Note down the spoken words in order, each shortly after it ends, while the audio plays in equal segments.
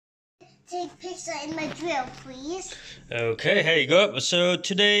take picture in my drill, please. Okay, here you go. So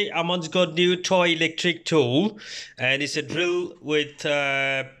today Amon's got new toy electric tool, and it's a drill with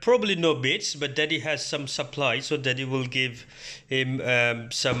probably no bits, but Daddy has some supply, so Daddy will give him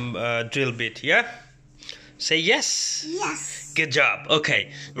some drill bit. Yeah, say yes. Yes. Good job.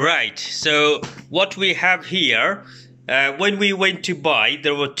 Okay, right. So what we have here, when we went to buy,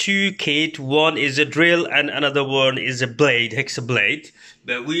 there were two kits. One is a drill and another one is a blade, hexa blade.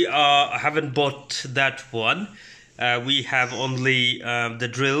 But we haven't bought that one. We have only the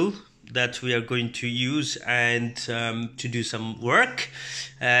drill that we are going to use and to do some work.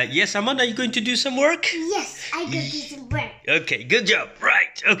 Yes, Aman, are you going to do some work? Yes, I can do some work. Okay, good job.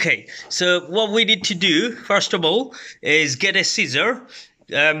 Right. Okay. So what we need to do, first of all, is get a scissor.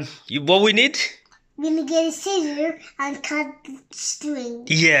 What we need? We're gonna get a scissor and cut the string.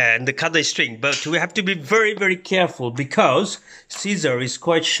 Yeah, and cut the string. But we have to be very, very careful because scissor is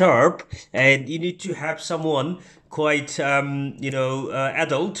quite sharp, and you need to have someone quite,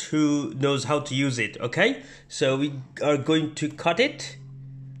 adult who knows how to use it. Okay. So we are going to cut it.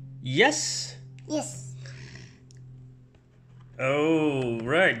 Yes. Yes. Oh,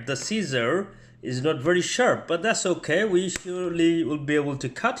 right. The scissor is not very sharp, but that's okay. We surely will be able to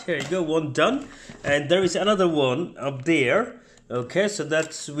cut. Here you go, one done. And there is another one up there. Okay, so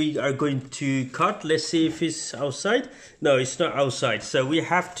that's we are going to cut. Let's see if it's outside. No, it's not outside. So we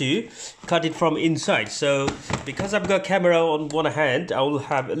have to cut it from inside. So because I've got camera on one hand, I will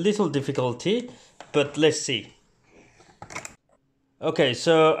have a little difficulty, but let's see. Okay,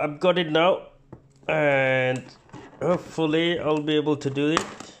 so I've got it now, and hopefully I'll be able to do it.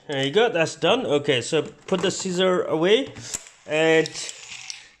 There you go, that's done. Okay, so put the scissor away, and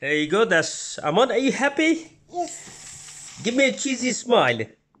there you go. That's Aman. Are you happy? Yes. Give me a cheesy smile.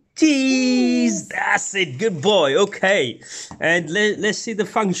 Cheese. That's it. Good boy. Okay, and let's see the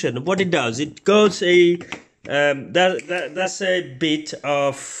function. What it does. It goes a that's a bit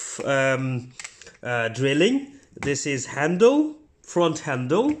of drilling. This is handle. Front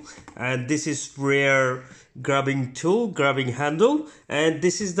handle, and this is rear grabbing tool, grabbing handle, and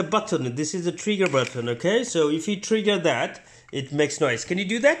this is the button. This is the trigger button. Okay, so if you trigger that, it makes noise. Can you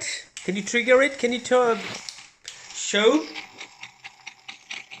do that? Can you trigger it? Can you show?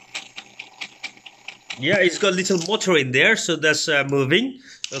 Yeah, it's got a little motor in there, so that's moving.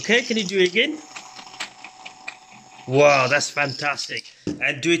 Okay, can you do it again? Wow, that's fantastic.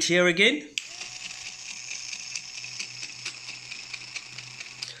 And do it here again.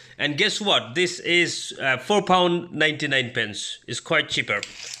 And guess what? This is £4.99. It's quite cheaper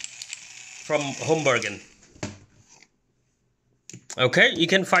from Hombergen. Okay, you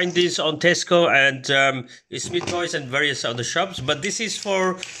can find this on Tesco and Smith Toys and various other shops. But this is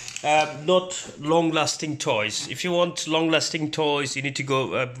for not long-lasting toys. If you want long-lasting toys, you need to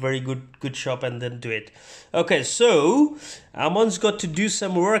go a very good shop and then do it. Okay, so Amon's got to do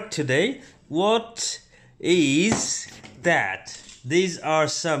some work today. What is that? These are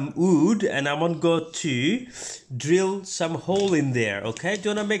some wood, and I'm gonna go to drill some hole in there. Okay, do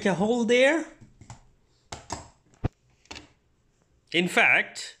you wanna make a hole there? In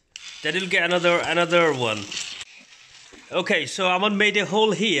fact, that will get another one. Okay, so I'm gonna made a hole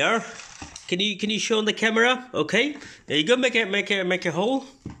here. Can you show on the camera? Okay, there you go. Make a hole.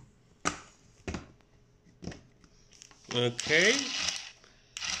 Okay,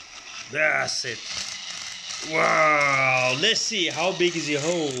 that's it. Wow, let's see how big is the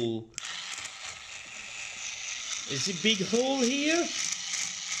hole. Is it big hole here?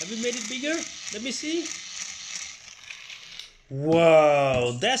 Have you made it bigger? Let me see.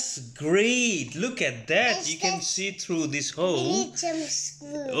 Wow, that's great. Look at that. You can see through this hole. We need some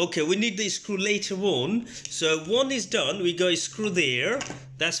screw. Okay, we need the screw later on. So one is done. We got a screw there.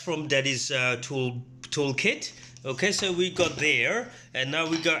 That's from Daddy's toolkit. Okay, so we got there, and now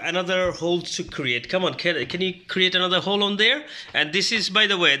we got another hole to create. Come on, can you create another hole on there? And this is, by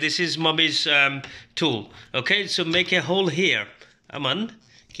the way, this is Mommy's tool. Okay, so make a hole here. Aman,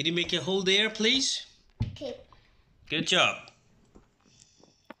 can you make a hole there, please? Okay. Good job.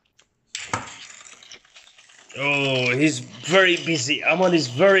 Oh, he's very busy. Aman is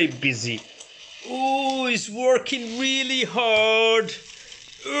very busy. Oh, he's working really hard.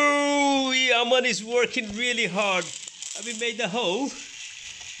 Oh, Aman is working really hard. Have you made the hole?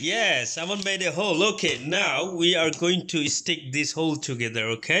 Yes, Aman made a hole. Okay, now we are going to stick this hole together,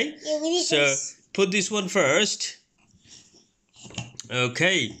 okay? Yeah, we need so put this one first.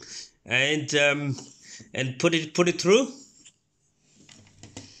 Okay, and put it through.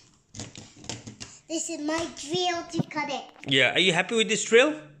 This is my drill to cut it. Yeah, are you happy with this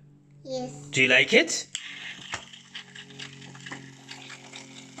drill? Yes. Do you like it?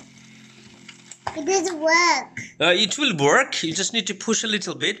 It doesn't work. It will work. You just need to push a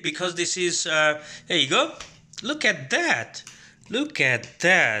little bit because this is. Here you go. Look at that. Look at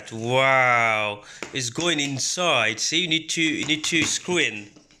that. Wow. It's going inside. See, you need to screw in.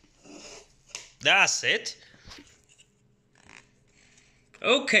 That's it.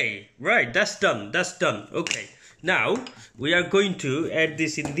 Okay, right. That's done. That's done. Okay. Now we are going to add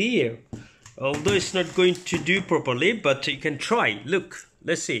this in the air. Although it's not going to do properly, but you can try. Look.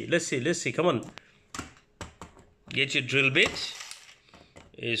 Let's see. Let's see. Let's see. Come on. Get your drill bit.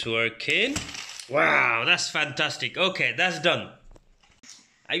 It's working. Wow, that's fantastic. Okay, that's done.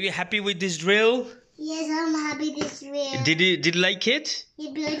 Are you happy with this drill? Yes, I'm happy this drill. Did you like it?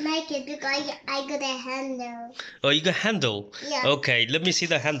 You don't like it because I got a handle. Oh, you got handle. Yeah. Okay, let me see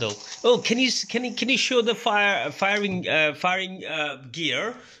the handle. Oh, can you show the firing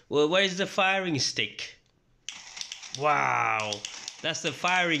gear? Well, where is the firing stick? Wow, that's the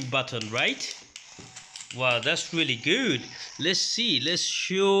firing button, right? Wow, that's really good. Let's see. Let's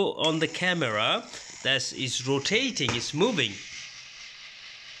show on the camera that it's rotating. It's moving.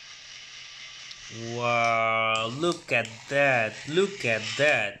 Wow, look at that. Look at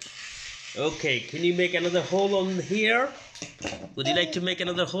that. Okay, can you make another hole on here? Would you like to make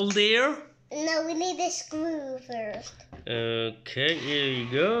another hole there? No, we need a screw first. Okay, here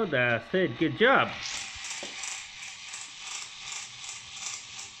you go. That's it. Good job.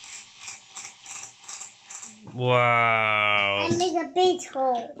 Wow. I make a big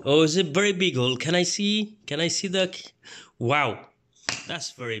hole. Oh, is it very big hole? Can I see? Can I see the... Wow.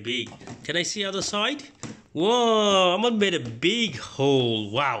 That's very big. Can I see other side? Whoa, Ahmad made a big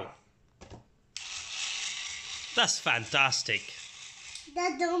hole. Wow. That's fantastic.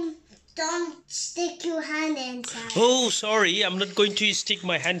 That don't stick your hand inside. Oh, sorry. I'm not going to stick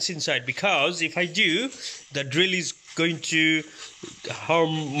my hands inside because if I do, the drill is going to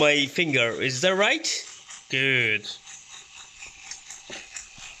harm my finger. Is that right? Good.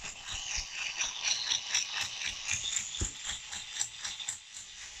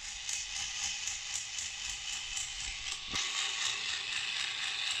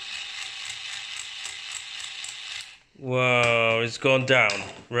 Wow, it's gone down.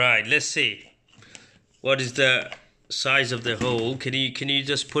 Right, let's see. What is the size of the hole? Can you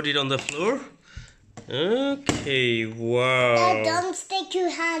just put it on the floor? Okay, wow. Dad, don't stick your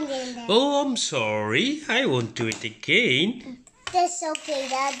hand in there. Oh, I'm sorry. I won't do it again. That's okay,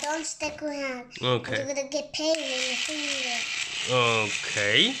 Dad. Don't stick your hand. Okay. You're gonna get pain in your finger.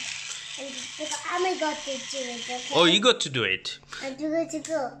 Okay. And because I got to do it, okay? Oh, you got to do it. I'm going to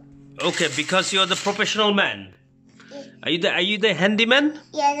go. Okay, because you're the professional man. Are you the handyman?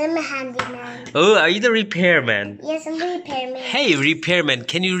 Yes, I'm a handyman. Oh, are you the repairman? Yes, I'm a repairman. Hey, repairman,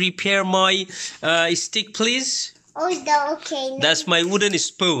 can you repair my stick, please? Oh, is that okay? That's my wooden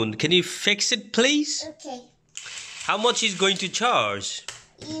spoon. Can you fix it, please? Okay. How much is going to charge?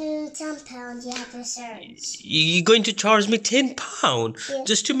 You £10 you have to search. You're going to charge me £10 Yeah.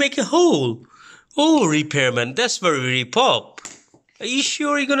 just to make a hole? Oh, repairman, that's very pop. Are you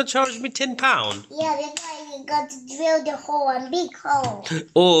sure you're going to charge me £10? Yeah, because you got to drill the hole, a big hole.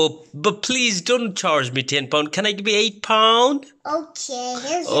 Oh, but please don't charge me £10. Can I give you £8? Okay,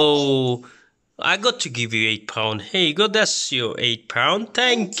 here's Oh, I got to give you £8. Here you go, that's your £8.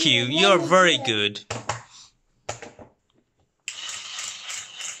 Thank you. You're very good.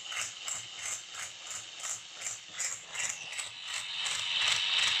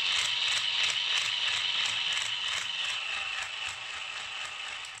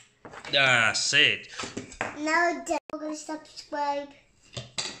 That's it. Now don't forget to subscribe.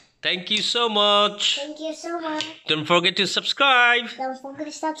 Thank you so much. Thank you so much. Don't forget to subscribe. Don't forget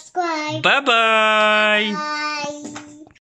to subscribe. Bye-bye. Bye.